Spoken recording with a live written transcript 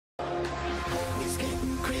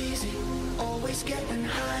always getting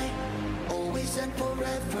high, always and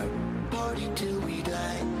forever, party till we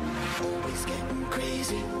die. Always getting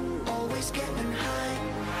crazy, always getting high,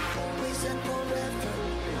 always and forever,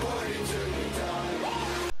 party till we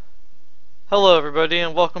die. Hello everybody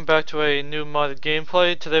and welcome back to a new modded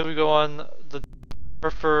gameplay. Today we go on the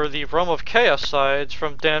for the Realm of Chaos sides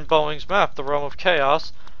from Dan Boeing's map, the Realm of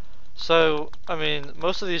Chaos. So, I mean,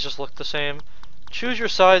 most of these just look the same. Choose your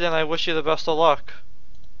side and I wish you the best of luck.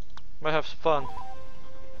 Might have some fun.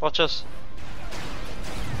 Watch us.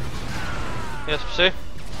 Yes, see?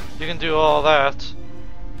 You can do all that.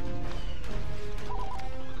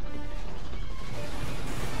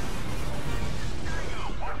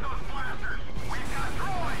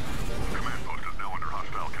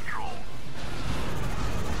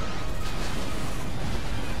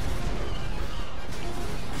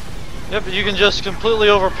 Yep, you can just completely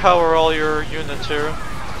overpower all your units here.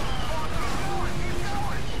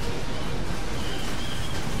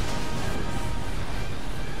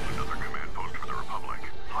 Another command post for the Republic.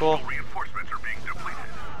 Cool. Hostile reinforcements are being depleted.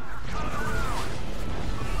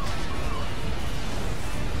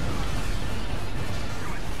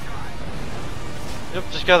 Yep,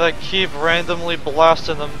 just gotta keep randomly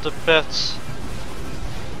blasting them to bits.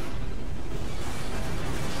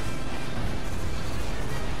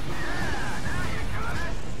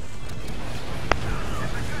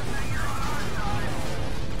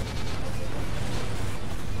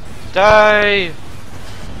 Die!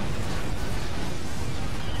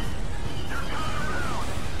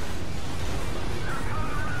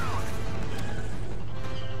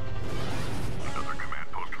 Another command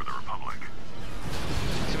post for the Republic.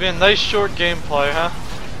 It's gonna be a nice short gameplay, huh?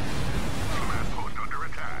 Command post under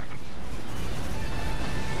attack.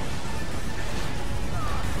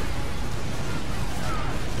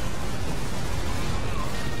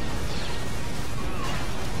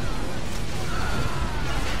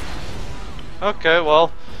 Okay,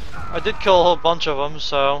 well, I did kill a whole bunch of them,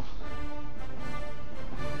 so...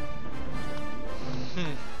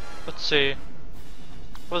 Let's see.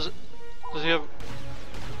 Was it... Does he have...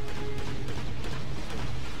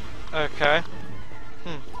 Okay.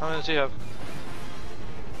 How many does he have?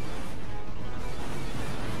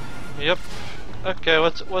 Yep. Okay,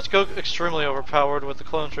 let's go extremely overpowered with the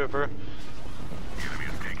clone trooper. The enemy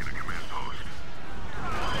has taken a command post.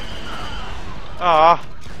 Ah.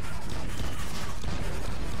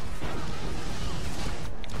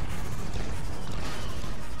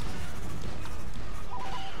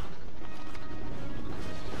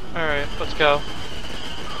 Alright, let's go.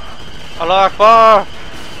 Allah Akbar!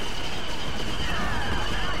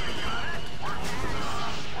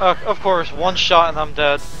 Of course, one shot and I'm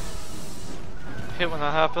dead. Hate when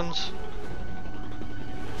that happens.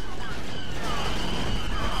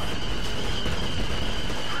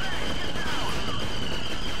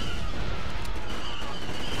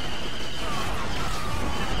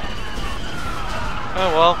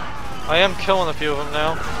 Oh well, I am killing a few of them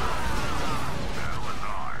now.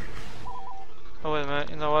 Oh wait a minute,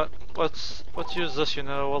 you know what? Let's use this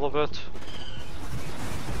unit a little bit.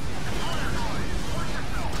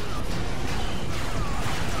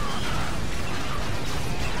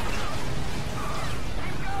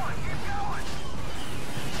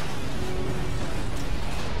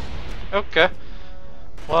 Okay.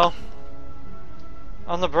 Well,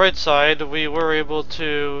 on the bright side, we were able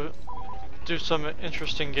to do some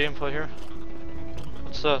interesting gameplay here.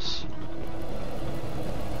 What's this?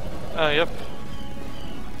 Yep.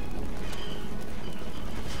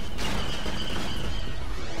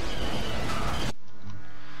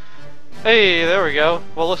 Hey, there we go.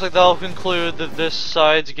 Well, looks like that'll conclude this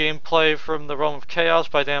side's gameplay from the Realm of Chaos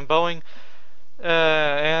by Dan Boeing.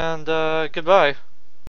 And goodbye.